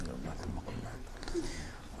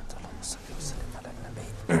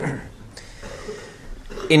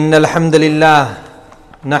إن الحمد لله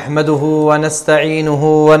نحمده ونستعينه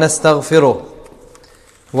ونستغفره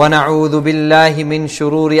ونعوذ بالله من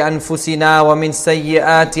شرور أنفسنا ومن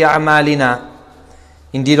سيئات أعمالنا.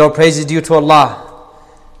 Indeed, all praise is due to Allah.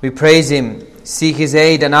 We praise Him, seek His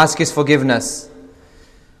aid and ask His forgiveness.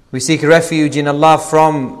 We seek refuge in Allah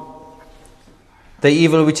from the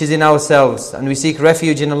evil which is in ourselves, and we seek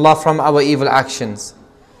refuge in Allah from our evil actions.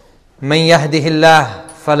 مَنْ يَهْدِهِ اللَّهِ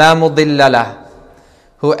فَلَا مُضِلَّ لَهُ.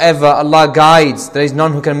 Whoever Allah guides, there is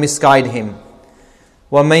none who can misguide him.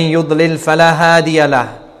 وَمَنْ يُضْلِلْ فَلَا هَادِيَ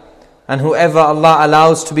لَهُ. And whoever Allah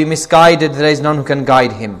allows to be misguided, there is none who can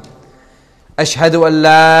guide him. أشهد أن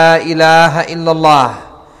لا إله إلا الله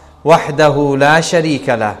وحده لا شريك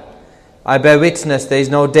له. I bear witness there is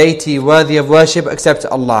no deity worthy of worship except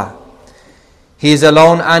Allah. He is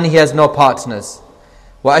alone and He has no partners.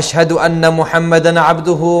 وأشهد أن محمدا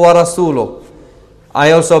عبده ورسوله.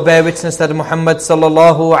 I also bear witness that Muhammad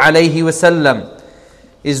sallallahu alayhi wasallam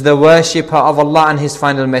is the worshipper of Allah and His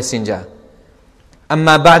final messenger.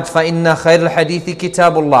 أما بعد فإن خير الحديث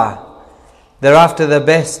كتاب الله. Thereafter the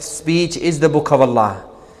best speech is the book of Allah.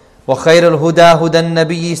 وخير الهدى هدى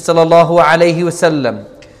النبي صلى الله عليه وسلم.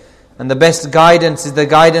 And the best guidance is the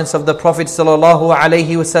guidance of the Prophet sallallahu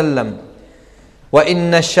alayhi wasallam.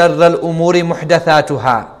 وإن شر الأمور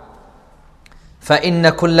محدثاتها فإن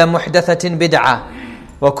كل محدثة بدعة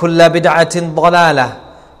وكل بدعة ضلالة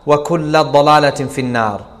وكل ضلالة في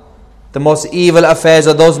النار. The most evil affairs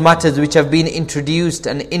are those matters which have been introduced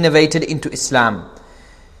and innovated into Islam.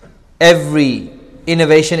 Every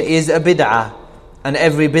innovation is a bid'ah, and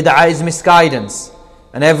every bid'ah is misguidance,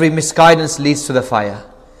 and every misguidance leads to the fire.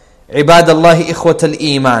 Ibadallahi ikhwatal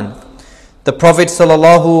iman. The Prophet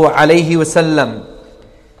sallallahu alaihi wasallam,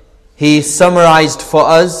 he summarized for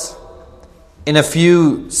us in a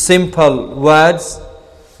few simple words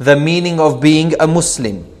the meaning of being a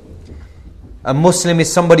Muslim. A Muslim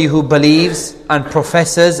is somebody who believes and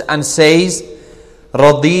professes and says,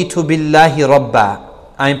 Raditu billahi rabba.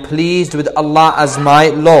 I am pleased with Allah as my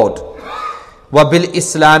Lord. Wa bil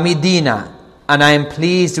islami deena. And I am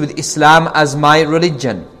pleased with Islam as my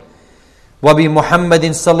religion. Wa bi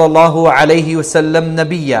Muhammadin sallallahu alayhi wasallam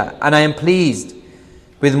nabiyya. And I am pleased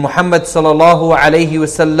with Muhammad sallallahu alayhi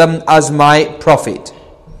wasallam as my prophet.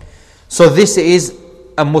 So this is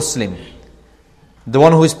a Muslim, the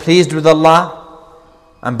one who is pleased with Allah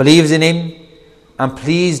and believes in Him and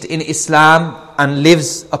pleased in Islam and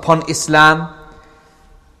lives upon Islam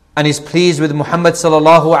and is pleased with Muhammad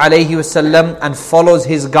sallallahu alayhi wasallam and follows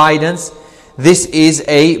his guidance. This is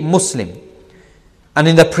a Muslim. And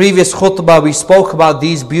in the previous khutbah we spoke about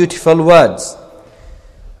these beautiful words,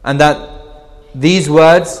 and that these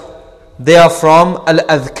words, they are from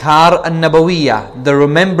Al-Adhkar An-Nabawiyya, the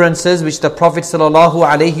remembrances which the Prophet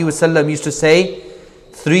ﷺ used to say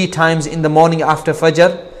 3 times in the morning after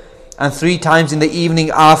Fajr and 3 times in the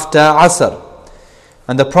evening after Asr.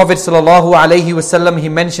 And the Prophet ﷺ, he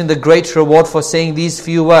mentioned the great reward for saying these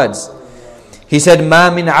few words. He said, مَا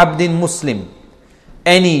مِنْ عَبْدٍ Muslim.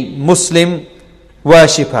 Any Muslim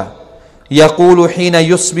worshipper, يَقُولُ حِينَ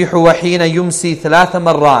يُصْبِحُ وَحِينَ يُمْسِي 3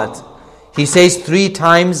 مرات. He says 3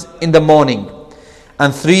 times in the morning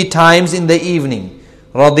and 3 times in the evening.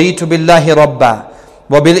 رَضِيتُ بِاللَّهِ رَبَّا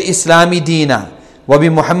وَبِالْإِسْلَامِ دِينًا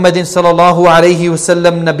وَبِمُحَمَّدٍ صَلَى اللَّهُ عَلَيْهِ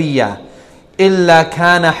وَسَلَّمْ نَبِيًّا إِلَّا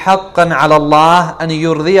كَانَ حَقًّا عَلَى اللَّهِ أَنْ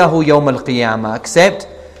يُرْضِيَهُ يَوْمَ الْقِيَامَةِ. Except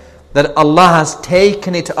that Allah has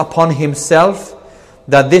taken it upon Himself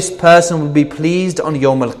that this person will be pleased on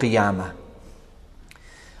Yawm al-Qiyamah.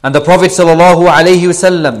 And the Prophet sallallahu alayhi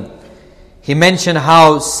wasallam, he mentioned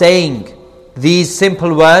how saying these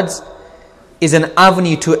simple words is an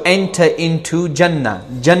avenue to enter into Jannah.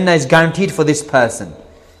 Jannah is guaranteed for this person.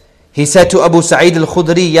 He said to Abu Sa'id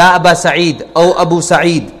al-Khudri, Ya Aba Sa'id, O Abu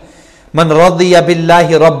Sa'id, Man radiya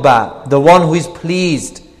billahi rabba, the one who is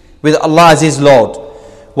pleased with Allah as his Lord,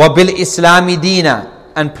 wa bil islami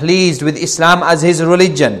deena, and pleased with Islam as his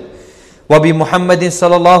religion, wa bi Muhammadin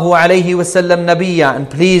sallallahu alayhi wasallam nabiyya, and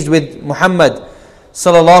pleased with Muhammad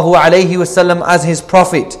sallallahu alayhi wasallam as his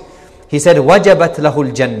prophet. He said, wajabat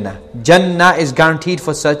lahul jannah. Jannah is guaranteed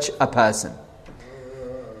for such a person.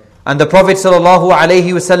 And the Prophet sallallahu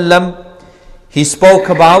alayhi wasallam, he spoke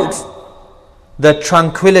about the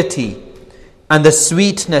tranquility and the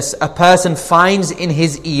sweetness a person finds in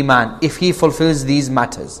his iman if he fulfills these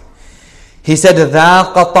matters. He said,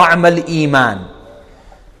 ذَاقَ طَعْمَ الْإِيمَانِ.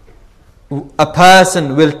 A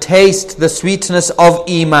person will taste the sweetness of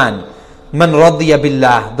iman. Man radiya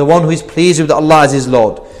billah, the one who is pleased with Allah as his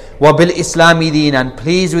Lord. Wa bil islami deen, and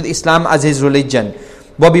pleased with Islam as his religion.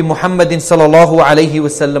 وَبِمُحَمَّدٍ صَلَى اللَّهُ عَلَيْهِ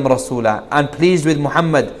وَسَلَّمَ رَسُولًا, and pleased with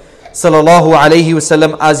Muhammad sallallahu alayhi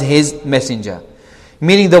wasallam as his messenger.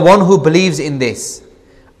 Meaning the one who believes in this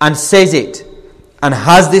and says it and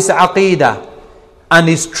has this aqeedah and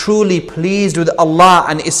is truly pleased with Allah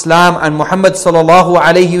and Islam and Muhammad sallallahu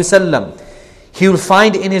alayhi wasallam, he will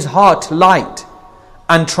find in his heart light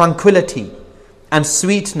and tranquility and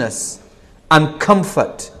sweetness and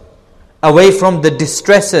comfort away from the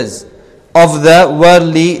distresses of the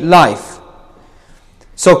worldly life.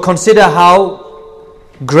 So consider how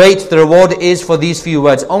great the reward is for these few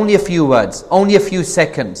words. Only a few words, only a few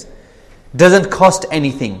seconds. Doesn't cost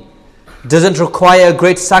anything. Doesn't require a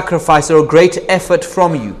great sacrifice or a great effort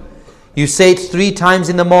from you. You say it 3 times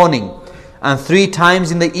in the morning and 3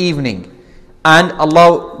 times in the evening, and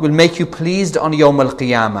Allah will make you pleased on Yawm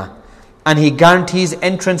al-Qiyamah, and He guarantees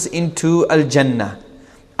entrance into Al-Jannah,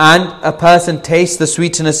 and a person tastes the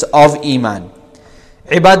sweetness of Iman.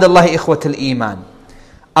 Ibadallah ikhwat al-Iman.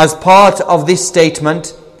 As part of this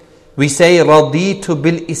statement, we say, Raditu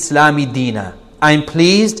bil Islami Deena. I am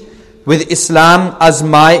pleased with Islam as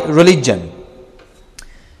my religion.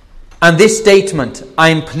 And this statement, I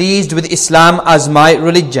am pleased with Islam as my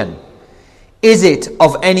religion, is it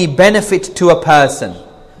of any benefit to a person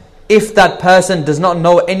if that person does not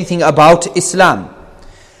know anything about Islam?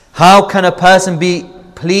 How can a person be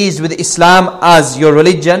pleased with Islam as your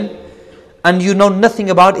religion and you know nothing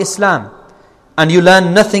about Islam? And you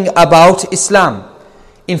learn nothing about Islam.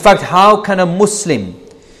 In fact, how can a Muslim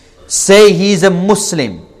say he is a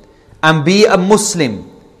Muslim and be a Muslim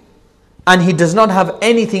and he does not have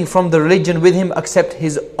anything from the religion with him except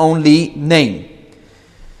his only name?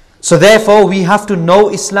 So therefore we have to know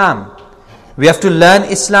Islam. We have to learn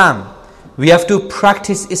Islam. We have to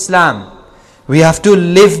practice Islam. We have to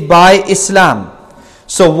live by Islam.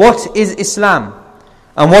 So what is Islam?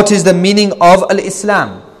 And what is the meaning of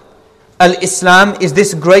Al-Islam? Al-Islam is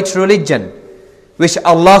this great religion which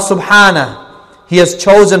Allah subhanahu, He has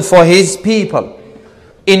chosen for His people.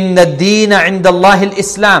 Inna deena indallahi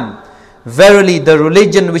al-Islam. Verily the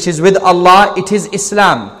religion which is with Allah, it is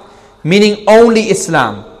Islam. Meaning only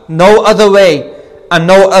Islam. No other way and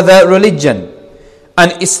no other religion.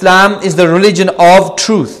 And Islam is the religion of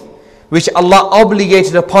truth, which Allah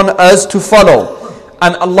obligated upon us to follow.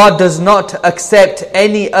 And Allah does not accept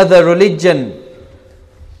any other religion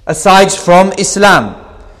aside from Islam.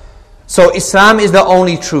 So Islam is the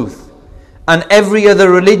only truth. And every other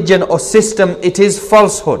religion or system, it is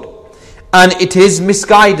falsehood. And it is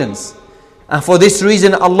misguidance. And for this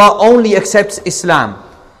reason, Allah only accepts Islam.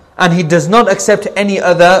 And He does not accept any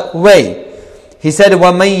other way. He said,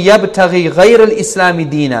 وَمَنْ يَبْتَغِي غَيْرَ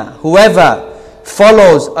الْإِسْلَامِ دِينًا. Whoever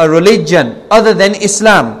follows a religion other than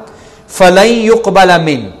Islam, فَلَنْ يُقْبَلَ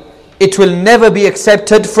مِنْ. It will never be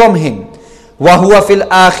accepted from him. وَهُوَ فِي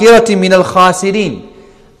الْآخِرَةِ مِنَ الْخَاسِرِينَ.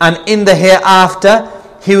 And in the hereafter,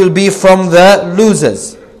 he will be from the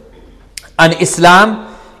losers. And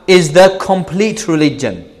Islam is the complete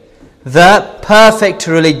religion, the perfect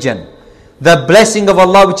religion, the blessing of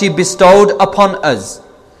Allah which He bestowed upon us,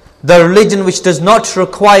 the religion which does not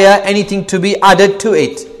require anything to be added to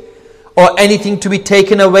it or anything to be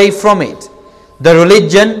taken away from it, the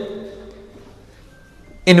religion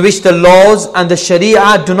in which the laws and the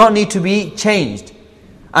Sharia do not need to be changed,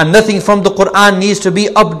 and nothing from the Quran needs to be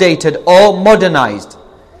updated or modernized.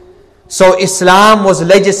 So Islam was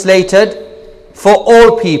legislated for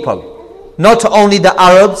all people, not only the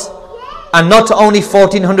Arabs, and not only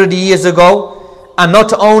 1400 years ago, and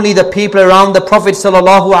not only the people around the Prophet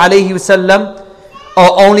ﷺ,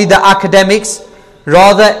 or only the academics.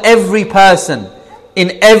 Rather, every person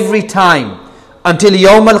in every time until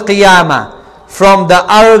Yawm al-Qiyamah, from the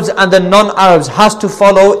Arabs and the non-Arabs, has to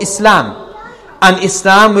follow Islam. And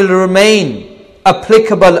Islam will remain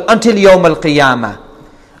applicable until Yawm al-Qiyamah.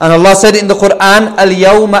 And Allah said in the Quran,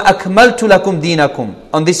 Al-Yawma akmaltu lakum dinakum.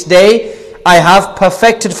 On this day, I have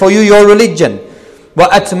perfected for you your religion. Wa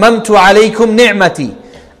atmamtu alaykum ni'mati.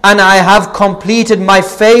 And I have completed my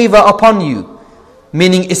favor upon you.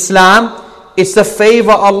 Meaning Islam, it's the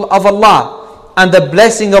favor of Allah and the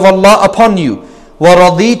blessing of Allah upon you. Wa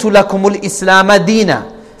raditu lakumul Islam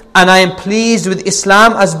deena. And I am pleased with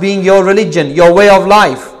Islam as being your religion, your way of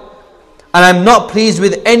life. And I'm not pleased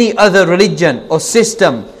with any other religion or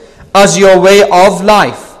system as your way of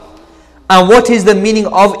life. And what is the meaning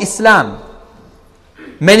of Islam?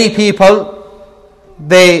 Many people,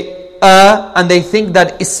 they err and they think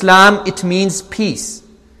that Islam, it means peace.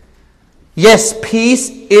 Yes, peace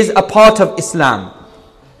is a part of Islam.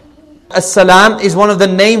 As-Salam is one of the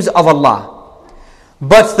names of Allah.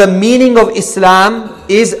 But the meaning of Islam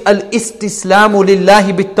is al-istislamu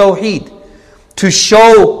lillahi bit-tawheed. to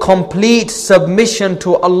show complete submission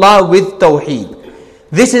to Allah with Tawheed.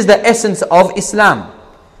 This is the essence of Islam.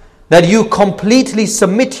 That you completely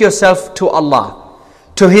submit yourself to Allah,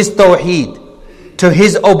 to His Tawheed, to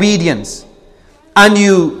His obedience. And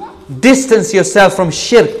you distance yourself from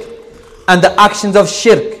shirk and the actions of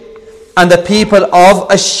shirk and the people of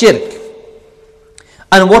a shirk.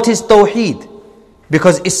 And what is Tawheed?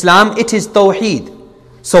 Because Islam, it is Tawheed.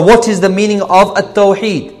 So what is the meaning of a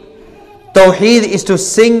Tawheed? Tawheed is to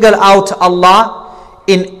single out Allah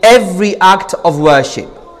in every act of worship.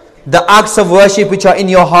 The acts of worship which are in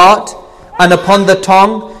your heart and upon the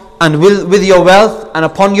tongue and with your wealth and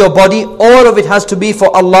upon your body, all of it has to be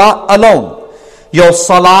for Allah alone. Your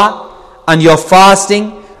salah and your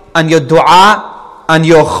fasting and your dua and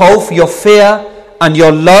your khawf, your fear and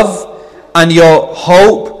your love and your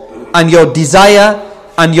hope and your desire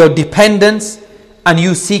and your dependence and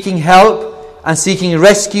you seeking help and seeking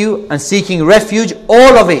rescue and seeking refuge,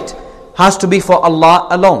 all of it has to be for Allah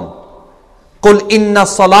alone. قُلْ إِنَّ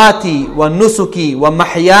صَلَاتِي وَنُسُكِي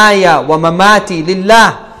وَمَحْيَايَ وَمَمَاتِي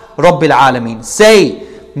لِلَّهِ رَبِّ الْعَالَمِينَ. Say,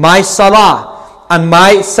 my salah and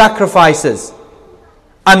my sacrifices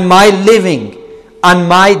and my living and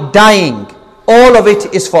my dying, all of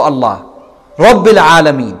it is for Allah. رَبِّ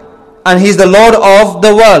الْعَالَمِينَ. And He is the Lord of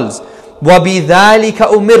the worlds. وَبِذَلِكَ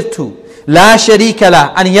أُمِرْتُ لَا شَرِيكَ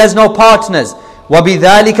لَهُ. And He has no partners.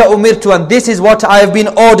 وَبِذَلِكَ أُمِرْتُ. And this is what I have been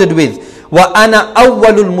ordered with. وَأَنَا أَوَّلُ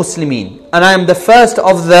الْمُسْلِمِينَ. And I am the first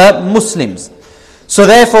of the Muslims. So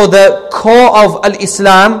therefore the core of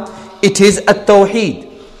Al-Islam, it is At-Tawheed.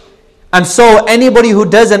 And so anybody who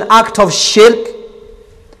does an act of shirk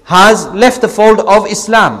has left the fold of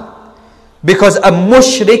Islam. Because a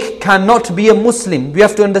mushrik cannot be a Muslim. We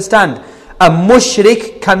have to understand, a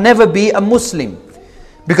mushrik can never be a Muslim.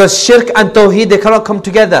 Because shirk and Tawheed, they cannot come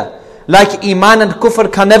together. Like Iman and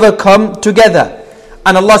Kufr can never come together.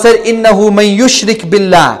 And Allah said, إِنَّهُ مَنْ يُشْرِكْ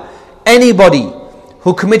بِاللَّهِ. Anybody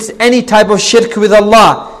who commits any type of shirk with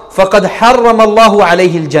Allah, فَقَدْ حَرَّمَ اللَّهُ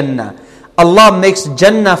عَلَيْهِ الْجَنَّةِ. Allah makes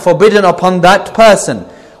Jannah forbidden upon that person.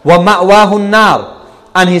 وَمَأْوَاهُ النَّارِ.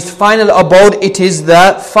 And his final abode, it is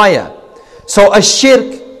the fire. So a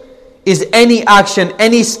shirk is any action,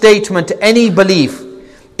 any statement, any belief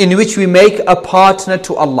in which we make a partner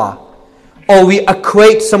to Allah, or we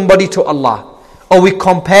equate somebody to Allah, or we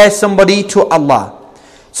compare somebody to Allah.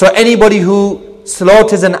 So anybody who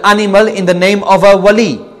slaughters an animal in the name of a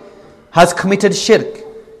wali has committed shirk.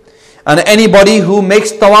 And anybody who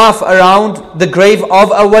makes tawaf around the grave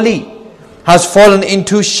of a wali has fallen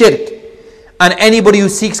into shirk. And anybody who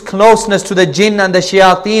seeks closeness to the jinn and the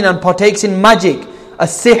shayateen and partakes in magic, a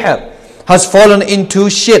sihr, has fallen into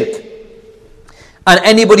shirk. And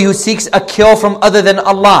anybody who seeks a cure from other than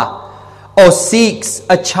Allah, or seeks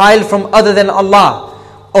a child from other than Allah,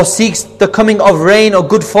 or seeks the coming of rain or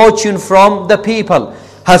good fortune from the people,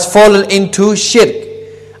 has fallen into shirk.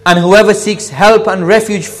 And whoever seeks help and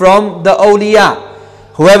refuge from the awliya,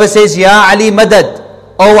 whoever says, Ya Ali Madad,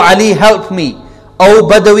 O Ali help me, O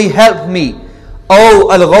Badawi help me,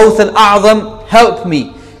 O Al-Ghawth Al-A'zam help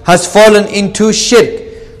me, has fallen into shirk.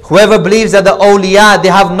 Whoever believes that the awliya, they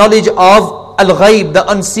have knowledge of Al-Ghayb, the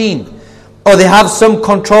unseen, or they have some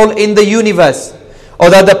control in the universe, or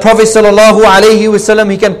that the Prophet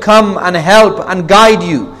ﷺ, he can come and help and guide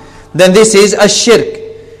you, then this is a shirk.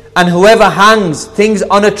 And whoever hangs things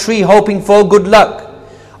on a tree hoping for good luck,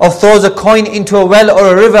 or throws a coin into a well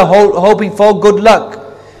or a river hoping for good luck,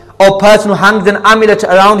 or person who hangs an amulet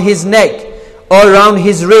around his neck, or around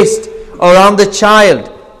his wrist, or around the child,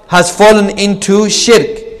 has fallen into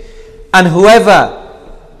shirk. And whoever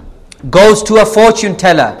goes to a fortune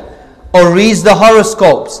teller or reads the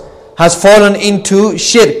horoscopes has fallen into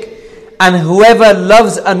shirk. And whoever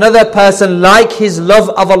loves another person like his love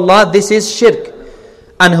of Allah, this is shirk.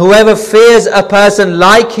 And whoever fears a person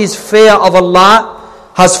like his fear of Allah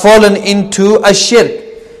has fallen into a shirk.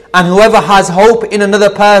 And whoever has hope in another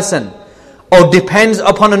person, or depends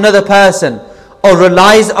upon another person, or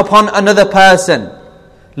relies upon another person,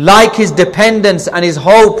 like his dependence and his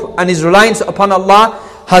hope and his reliance upon Allah,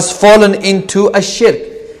 has fallen into a shirk.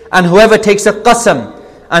 And whoever takes a qasam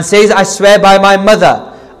and says, I swear by my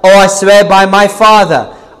mother, or I swear by my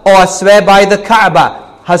father, or I swear by the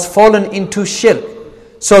Kaaba, has fallen into shirk.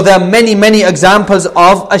 So there are many, many examples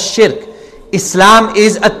of a shirk. Islam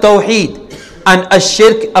is a tawheed, and a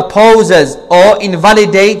shirk opposes or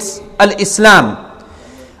invalidates al-Islam.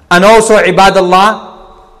 And also, ibadallah,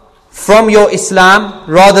 from your Islam,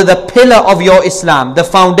 rather the pillar of your Islam, the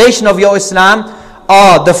foundation of your Islam,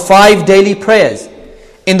 are the 5 daily prayers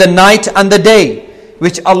in the night and the day.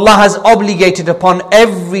 which Allah has obligated upon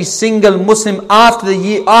every single Muslim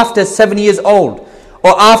after 7 years old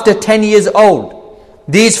or after 10 years old.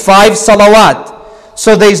 These 5 salawat.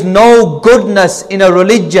 So there is no goodness in a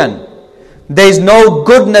religion. There is no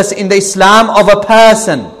goodness in the Islam of a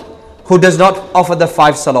person who does not offer the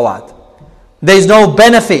 5 salawat. There is no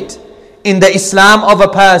benefit in the Islam of a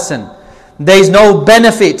person. There is no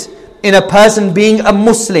benefit in a person being a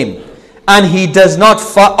Muslim and he does not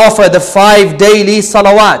offer the 5 daily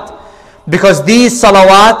salawat. Because these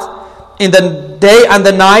salawat in the day and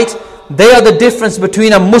the night, they are the difference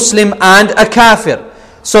between a Muslim and a kafir.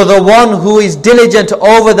 So the one who is diligent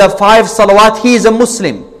over the 5 salawat, he is a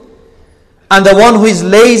Muslim. And the one who is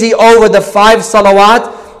lazy over the 5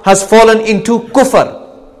 salawat has fallen into kufr.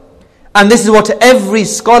 And this is what every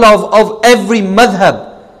scholar of every madhab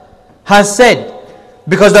has said.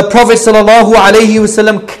 Because the Prophet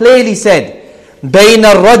ﷺ clearly said, بَيْنَ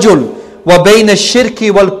الرَّجُلِ وَبَيْنَ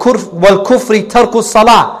الشِّرْكِ وَالْكُفْرِ تَرْكُ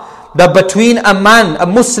الصَّلَاةِ. That between a man, a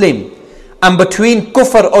Muslim, and between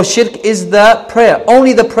kufr or shirk is the prayer.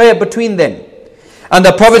 Only the prayer between them. And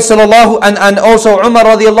the Prophet and also Umar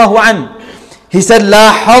radiallahu anhu, he said,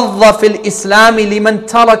 لا حظ في الإسلام لمن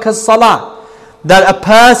ترك الصلاة. That a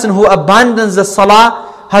person who abandons the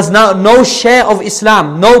salah has now no share of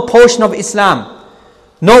Islam, no portion of Islam,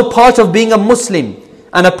 no part of being a Muslim.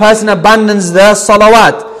 And a person abandons the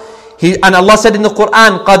salawat. And Allah said in the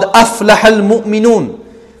Quran, قَدْ أَفْلَحَ الْمُؤْمِنُونَ.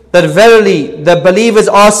 That verily the believers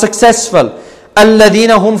are successful. الَّذِينَ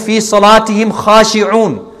هُمْ فِي صَلَاتِهِمْ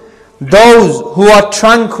خَاشِعُونَ. Those who are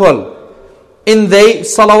tranquil in their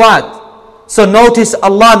salawat. So notice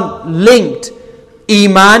Allah linked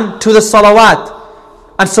Iman to the salawat.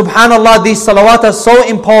 And subhanallah, these salawat are so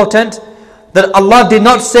important that Allah did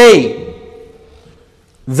not say,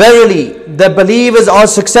 verily the believers are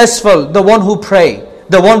successful, the ones who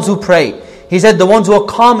pray. He said the ones who are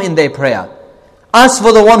calm in their prayer. As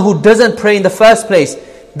for the one who doesn't pray in the first place,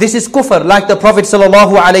 this is kufr, like the Prophet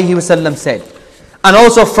ﷺ said. And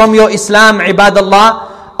also from your Islam, ibadallah,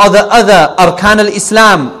 are the other arkan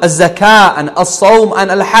al-Islam, az-zakah and as-sawm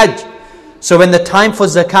and al-hajj. So when the time for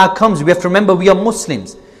zakah comes, we have to remember we are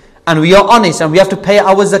Muslims and we are honest and we have to pay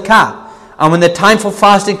our zakah. And when the time for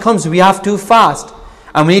fasting comes, we have to fast.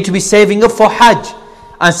 And we need to be saving up for hajj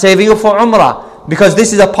and saving up for umrah, because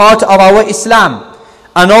this is a part of our Islam.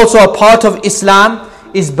 And also a part of Islam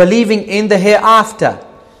is believing in the hereafter.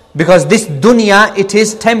 Because this dunya, it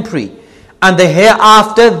is temporary. And the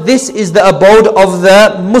hereafter, this is the abode of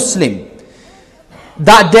the Muslim.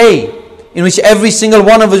 That day in which every single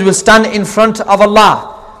one of us will stand in front of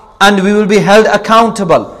Allah and we will be held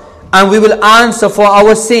accountable and we will answer for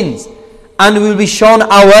our sins and we will be shown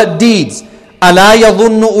our deeds. أَلَا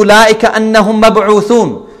يَظُنُّ أُولَٰئِكَ أَنَّهُمْ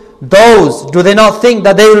مَبْعُوثُونَ. Those, do they not think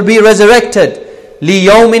that they will be resurrected?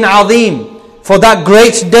 لِيَوْمٍ عَظِيمٍ. For that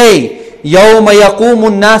great day. يَوْمَ يَقُومُ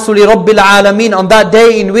النَّاسُ لِرَبِّ الْعَالَمِينَ. On that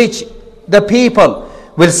day in which the people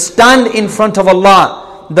will stand in front of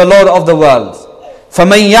Allah, the Lord of the worlds.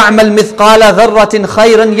 فَمَنْ يَعْمَلْ مِثْقَالَ ذَرَّةٍ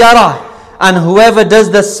خَيْرًا يَرَهُ. And whoever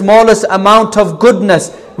does the smallest amount of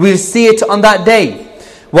goodness will see it on that day.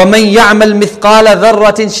 وَمَنْ يَعْمَلْ مِثْقَالَ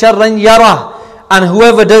ذَرَّةٍ شَرًّا يَرَهُ. And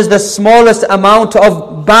whoever does the smallest amount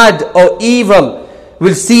of bad or evil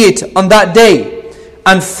will see it on that day.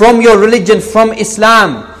 And from your religion, from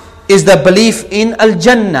Islam, is the belief in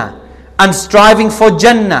Al-Jannah and striving for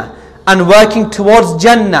Jannah and working towards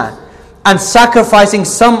Jannah and sacrificing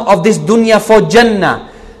some of this dunya for Jannah.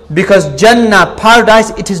 Because Jannah, paradise,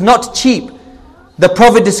 it is not cheap. The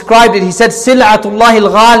Prophet described it, he said, Sil'atullahi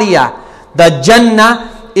al-ghaliyah. That Jannah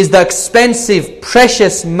is the expensive,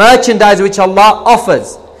 precious merchandise which Allah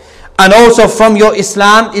offers. And also from your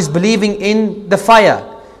Islam is believing in the fire,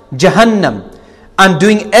 Jahannam, and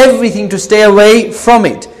doing everything to stay away from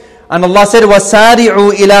it. And Allah said,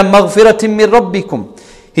 وَسَارِعُوا إِلَى مَغْفِرَةٍ مِّن رَبِّكُمْ.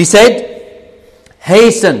 He said,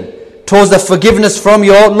 hasten towards the forgiveness from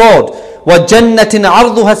your Lord. وَجَنَّةٍ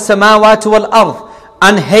عَرْضُهَا السَّمَاوَاتُ وَالْأَرْضِ.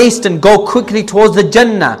 And hasten, go quickly towards the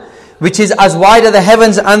Jannah, which is as wide as the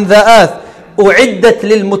heavens and the earth. أُعِدَّتْ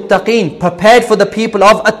لِلْمُتَّقِينَ. Prepared for the people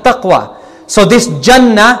of at-taqwa. So this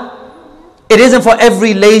Jannah, it isn't for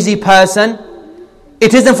every lazy person.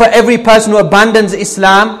 It isn't for every person who abandons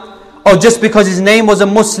Islam or just because his name was a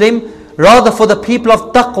Muslim. Rather for the people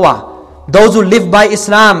of taqwa. Those who live by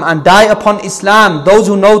Islam and die upon Islam. Those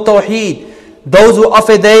who know Tawheed. Those who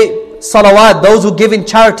offer their salawat. Those who give in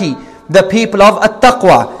charity. The people of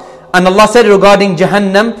at-taqwa. And Allah said regarding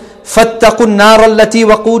Jahannam, فَاتَّقُوا النَّارَ الَّتِي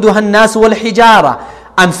وَقُودُهَا النَّاسُ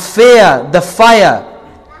وَالْحِجَارَةِ. And fear the fire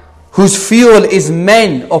whose fuel is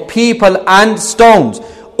men or people and stones.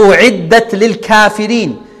 أُعِدَّتْ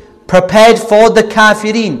لِلْكَافِرِينَ. prepared for the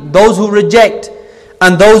kafirin, those who reject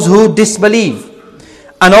and those who disbelieve.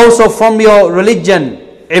 And also from your religion,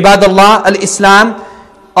 ibadallah, al-Islam,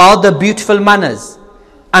 are the beautiful manners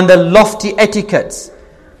and the lofty etiquettes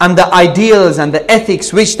and the ideals and the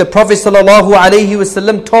ethics which the Prophet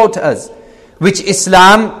ﷺ taught us, which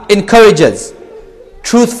Islam encourages.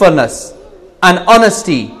 Truthfulness and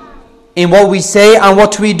honesty in what we say and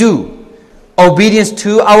what we do. Obedience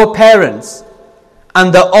to our parents.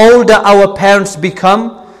 And the older our parents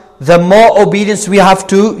become, the more obedience we have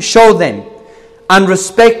to show them. And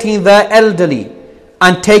respecting the elderly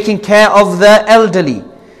and taking care of the elderly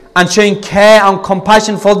and showing care and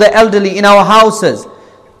compassion for the elderly in our houses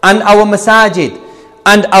and our masajid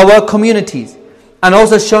and our communities. And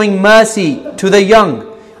also showing mercy to the young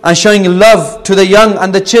and showing love to the young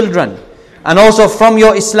and the children. And also from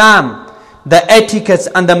your Islam, the etiquettes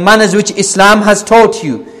and the manners which Islam has taught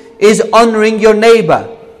you is honoring your neighbor,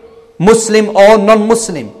 Muslim or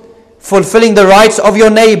non-Muslim, fulfilling the rights of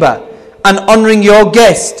your neighbor and honoring your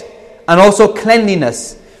guest, and also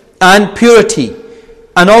cleanliness and purity,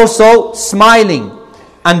 and also smiling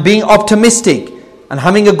and being optimistic and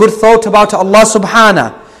having a good thought about Allah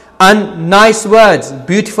subhanahu, and nice words,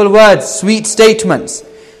 beautiful words, sweet statements.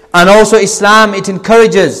 And also Islam, it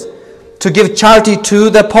encourages to give charity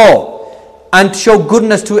to the poor and show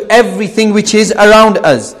goodness to everything which is around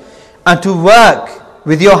us, and to work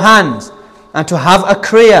with your hands and to have a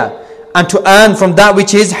career and to earn from that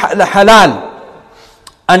which is halal.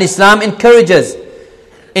 And Islam encourages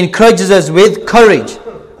us with courage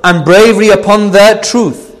and bravery upon the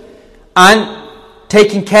truth and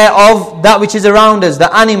taking care of that which is around us,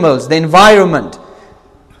 the animals, the environment,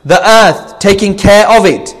 the earth, taking care of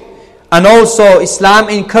it. And also Islam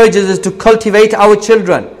encourages us to cultivate our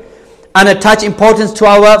children and attach importance to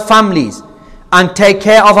our families and take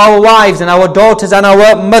care of our wives and our daughters and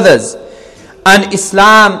our mothers. And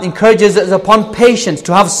Islam encourages us upon patience,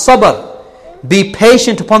 to have sabr. Be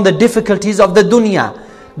patient upon the difficulties of the dunya,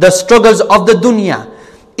 the struggles of the dunya.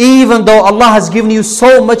 Even though Allah has given you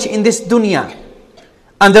so much in this dunya,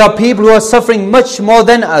 and there are people who are suffering much more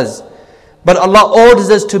than us, but Allah orders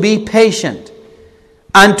us to be patient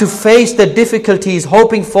and to face the difficulties,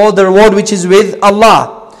 hoping for the reward which is with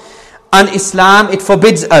Allah. And Islam, it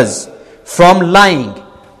forbids us from lying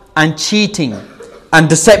and cheating and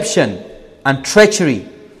deception and treachery,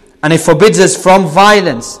 and it forbids us from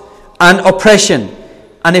violence and oppression,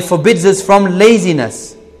 and it forbids us from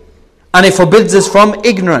laziness, and it forbids us from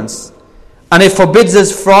ignorance, and it forbids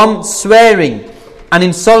us from swearing and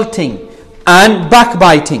insulting and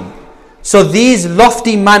backbiting. So these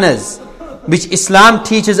lofty manners which Islam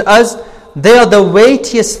teaches us, they are the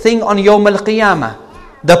weightiest thing on Yawm al-Qiyamah.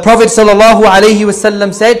 The Prophet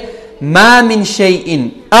ﷺ said, ما من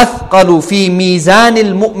شيء أثقل في ميزان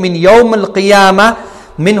المؤمن يوم القيامة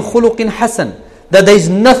من خلق حسن. That there is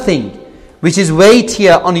nothing which is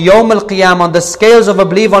weightier on Yawm al-Qiyamah, on the scales of a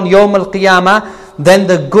believer on Yawm al-Qiyamah, than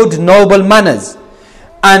the good noble manners.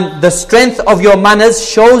 And the strength of your manners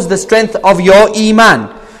shows the strength of your iman.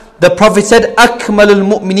 The Prophet said, أكمل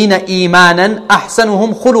المؤمنين إيمانا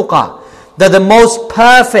أحسنهم خلقا. That the most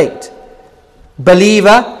perfect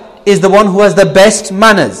believer is the one who has the best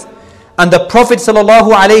manners. And the Prophet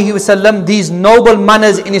ﷺ, these noble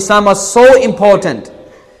manners in Islam are so important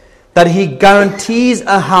that he guarantees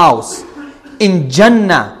a house in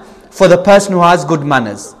Jannah for the person who has good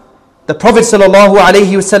manners. The Prophet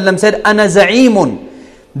ﷺ said, أنا زعيم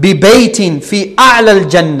ببيت في أعلى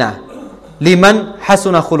الجنة لمن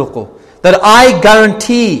حسن خلقه. That I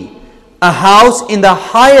guarantee a house in the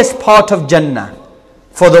highest part of Jannah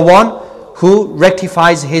for the one who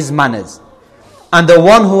rectifies his manners. And the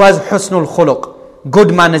one who has husnul khuluq,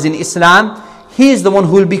 good manners in Islam, he is the one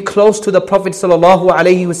who will be close to the Prophet sallallahu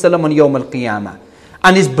alaihi wasallam on Yawm al-Qiyamah,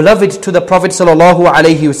 and is beloved to the Prophet sallallahu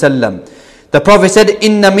alaihi wasallam. The Prophet said,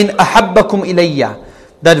 "Inna min ahabbakum ilayya,"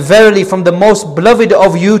 that verily from the most beloved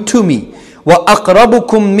of you to me, wa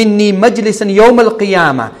aqrabukum minni majlisan Yawm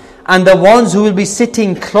al-Qiyamah, and the ones who will be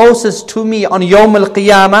sitting closest to me on Yawm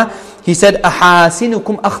al-Qiyamah, he said,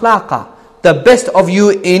 ahasinukum akhlaqa, the best of you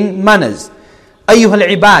in manners.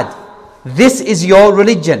 Ayyuhal ibad, this is your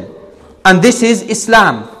religion and this is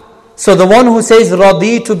Islam. So the one who says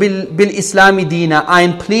raditu bil islami deena, I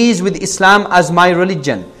am pleased with Islam as my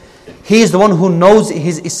religion, he is the one who knows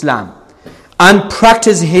his Islam and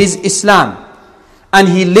practices his Islam, and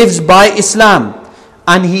he lives by Islam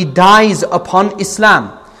and he dies upon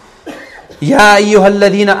Islam. Ya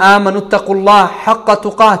ayyuhalladhina amanu ittaqullaha haqqa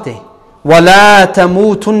tuqatih wa la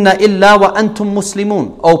tamutunna illa wa antum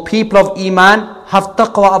muslimun. O people of Iman, have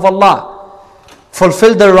taqwa of Allah,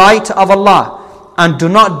 fulfill the right of Allah, and do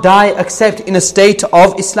not die except in a state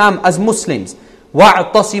of Islam as Muslims.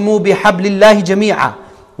 وَاعْتَصِمُوا بِحَبْلِ اللَّهِ جَمِيعًا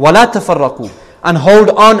وَلَا تَفَرَّقُوا. And hold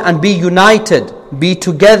on and be united, be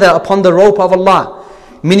together upon the rope of Allah.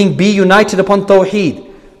 Meaning be united upon Tawheed,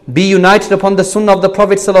 be united upon the Sunnah of the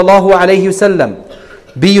Prophet sallallahu alaihi wasallam,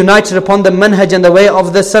 be united upon the manhaj and the way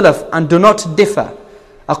of the Salaf, and do not differ.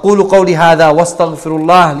 أقول قولي هذا واستغفر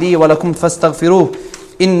الله لي ولكم فاستغفروه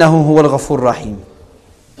إنه هو الغفور الرحيم.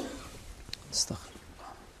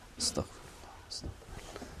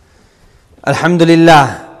 الحمد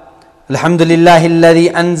لله الذي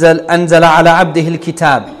أنزل على عبده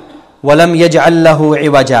الكتاب ولم يجعل له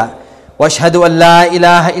عوجا وأشهد أن لا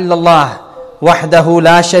إله إلا الله وحده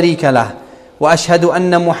لا شريك له وأشهد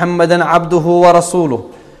أن محمدا عبده ورسوله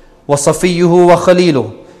وصفيه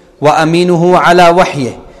وخليله وأمينه على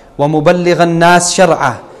وحيه ومبلغ الناس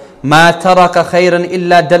شرعه ما ترك خيرا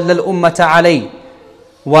إلا دل الأمة عليه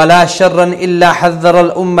ولا شرا إلا حذر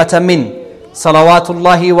الأمة منه صلوات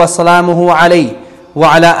الله وسلامه عليه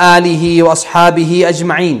وعلى آله وأصحابه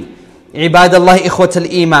أجمعين. عباد الله إخوة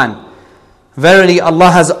الإيمان. Verily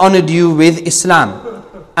Allah has honored you with Islam,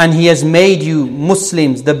 and He has made you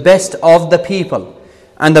Muslims the best of the people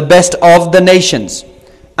and the best of the nations.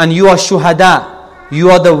 And you are shuhada, you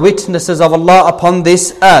are the witnesses of Allah upon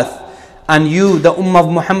this earth. And you, the Ummah of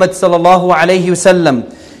Muhammad sallallahu alayhi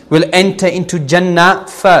wasallam, will enter into Jannah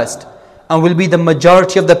first and will be the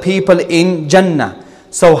majority of the people in Jannah.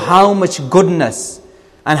 So how much goodness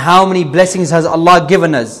and how many blessings has Allah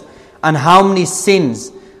given us, and how many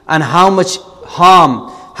sins and how much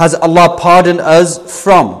harm has Allah pardoned us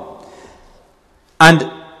from.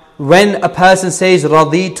 And when a person says,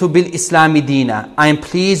 Raditu bil Islami Deena, I am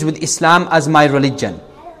pleased with Islam as my religion.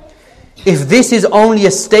 If this is only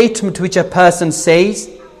a statement which a person says,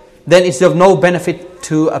 then it's of no benefit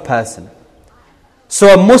to a person. So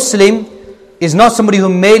a Muslim is not somebody who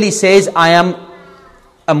merely says, I am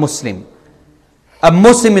a Muslim. A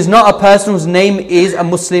Muslim is not a person whose name is a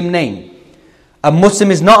Muslim name. A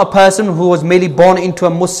Muslim is not a person who was merely born into a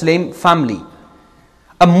Muslim family.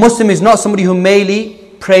 A Muslim is not somebody who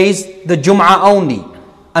merely prays the Jum'ah only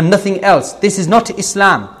and nothing else. This is not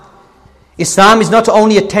Islam. Islam is not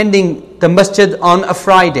only attending the masjid on a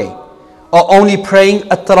Friday or only praying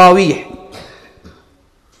at Taraweeh.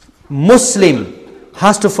 Muslim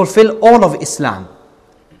has to fulfill all of Islam,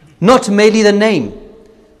 not merely the name.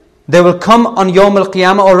 They will come on Yawm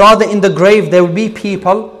al-Qiyamah, or rather in the grave there will be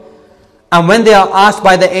people, and when they are asked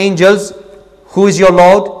by the angels, who is your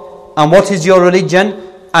Lord and what is your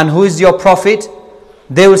religion and who is your prophet,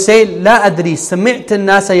 they will say, La adri, sami'ta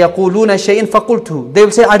an-nasa yaquluna shay'in faqultu. They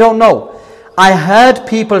will say, I don't know. I heard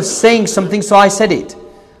people saying something, so I said it.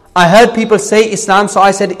 I heard people say Islam, so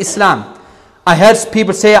I said Islam. I heard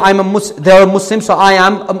people say they are Muslim, so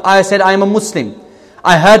I said I am a Muslim.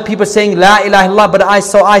 I heard people saying La ilaha illallah, but I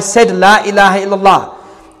said La ilaha illallah.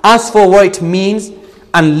 As for what it means,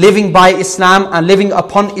 and living by Islam and living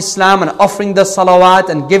upon Islam and offering the salawat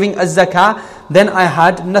and giving az-zakah, then I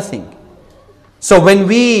had nothing. So when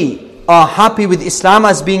we are happy with Islam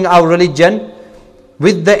as being our religion,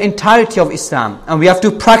 with the entirety of Islam, and we have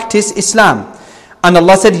to practice Islam. And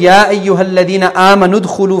Allah said, Ya ayyuhalladhina amanu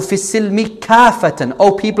udkhulu fis silmi kafatan.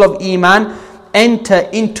 O people of Iman, enter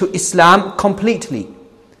into Islam completely.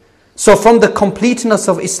 So from the completeness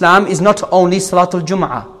of Islam is not only Salatul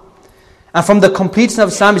Jum'ah. And from the completeness of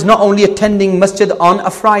Islam is not only attending masjid on a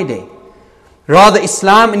Friday. Rather,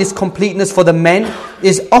 Islam in its completeness for the men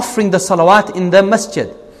is offering the salawat in the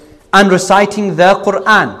masjid, and reciting the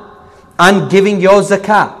Quran, and giving your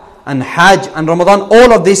zakah, and Hajj, and Ramadan.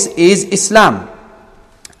 All of this is Islam.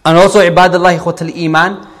 And also, ibadallah ikhwatal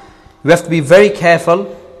iman, we have to be very careful.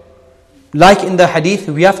 Like in the hadith,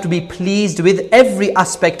 we have to be pleased with every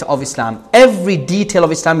aspect of Islam. Every detail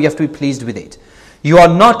of Islam, you have to be pleased with it. You are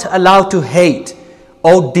not allowed to hate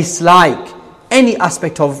or dislike any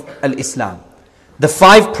aspect of Islam. The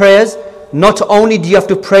 5 prayers, not only do you have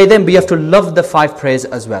to pray them, but you have to love the 5 prayers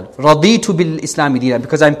as well. Raditu bil Islami Deena,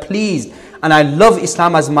 because I'm pleased and I love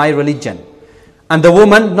Islam as my religion. And the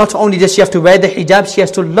woman, not only does she have to wear the hijab, she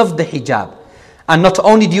has to love the hijab. And not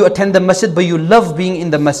only do you attend the masjid, but you love being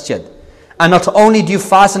in the masjid. And not only do you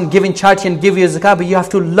fast and give in charity and give your zakah, but you have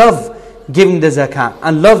to love giving the zakah,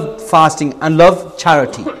 and love fasting, and love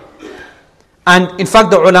charity. And in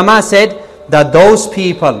fact, the ulama said that those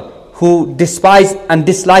people who despise and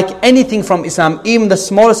dislike anything from Islam, even the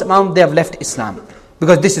smallest amount, they have left Islam.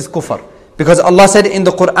 Because this is kufr. Because Allah said in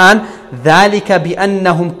the Quran, ذَلِكَ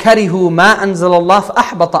بِأَنَّهُمْ كَرِهُوا مَا أَنزَلَ اللَّهُ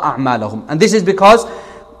فَأَحْبَطَ أَعْمَالَهُم. And this is because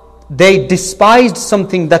they despised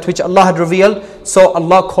something that which Allah had revealed, so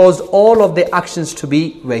Allah caused all of their actions to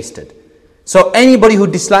be wasted. So anybody who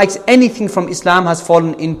dislikes anything from Islam has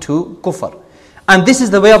fallen into kufr. And this is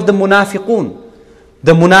the way of the munafiqun.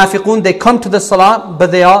 The munafiqun, they come to the salah,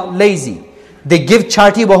 but they are lazy. They give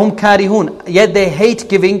charity, wahum karihun, yet they hate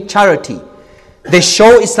giving charity. They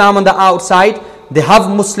show Islam on the outside, they have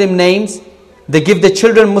Muslim names, they give the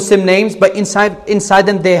children Muslim names, but inside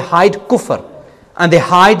them they hide kufr. And they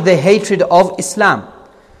hide the hatred of Islam.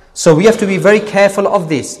 So we have to be very careful of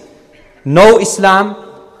this. Know Islam,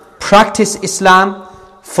 practice Islam,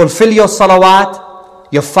 fulfill your salawat,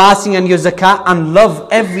 your fasting and your zakah, and love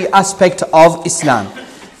every aspect of Islam.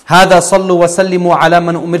 هذا صلوا وسلموا على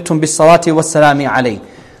من أمرتم بالصلاة والسلام عليه.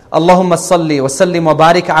 اللهم صل وسلم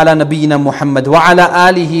وبارك على نبينا محمد وعلى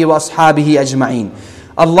آله وأصحابه أجمعين.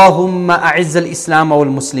 اللهم أعز الإسلام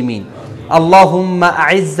والمسلمين. اللهم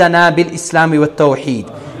أعزنا بالإسلام والتوحيد.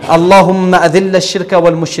 اللهم أذل الشرك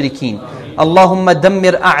والمشركين. اللهم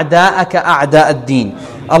دمر أعداءك أعداء الدين.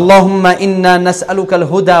 اللهم إنا نسألك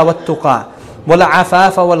الهدى والتقى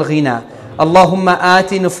والعفاف والغنى. اللهم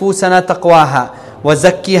آت نفوسنا تقواها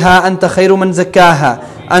وزكها أنت خير من زكاها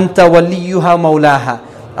أنت وليها مولاها.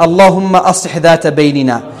 اللهم أصلح ذات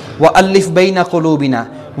بيننا وألف بين قلوبنا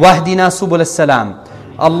واهدنا سبل السلام.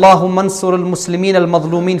 اللهم انصر المسلمين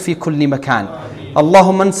المظلومين في كل مكان.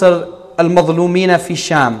 اللهم انصر المظلومين في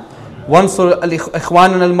الشام، وانصر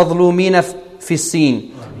إخواننا المظلومين في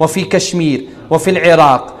الصين وفي كشمير وفي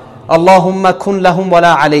العراق. اللهم كن لهم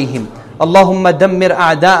ولا عليهم. اللهم دمر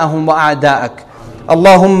أعداءهم وأعداءك.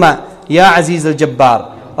 اللهم يا عزيز الجبار،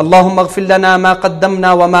 اللهم اغفر لنا ما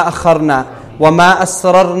قدمنا وما أخرنا وما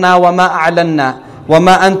أسررنا وما أعلنا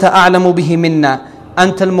وما أنت أعلم به منا.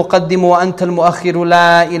 أنت المقدم وأنت المؤخر،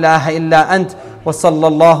 لا إله إلا أنت. وصلى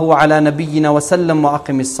الله على نبينا وسلم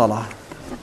وأقم الصلاة.